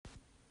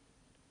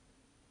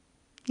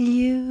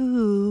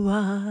You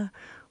are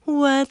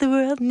what the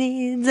world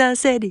needs. I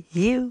said,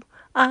 you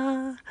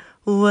are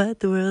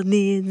what the world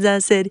needs. I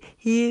said,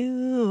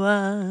 you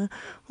are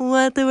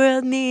what the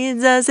world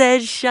needs. I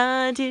said,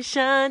 Shanti,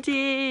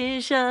 Shanti,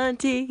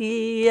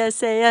 Shanti. I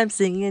say, I'm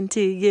singing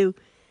to you,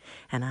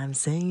 and I'm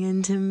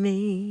singing to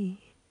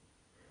me.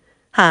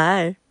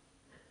 Hi,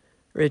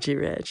 Richie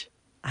Rich.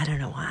 I don't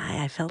know why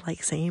I felt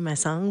like singing my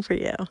song for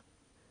you.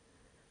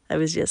 I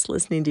was just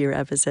listening to your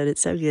episode.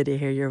 It's so good to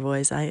hear your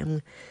voice. I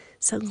am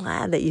so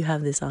glad that you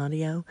have this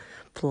audio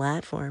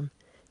platform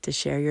to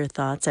share your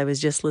thoughts. I was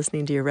just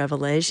listening to your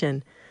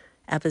Revelation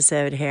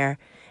episode here,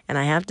 and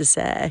I have to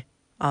say,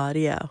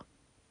 audio,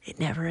 it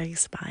never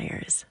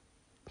expires.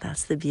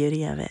 That's the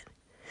beauty of it.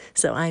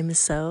 So I'm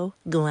so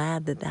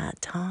glad that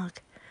that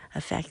talk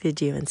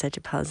affected you in such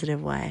a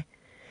positive way,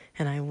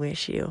 and I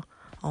wish you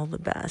all the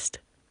best.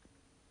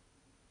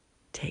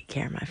 Take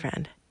care, my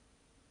friend.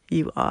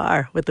 You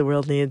are what the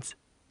world needs.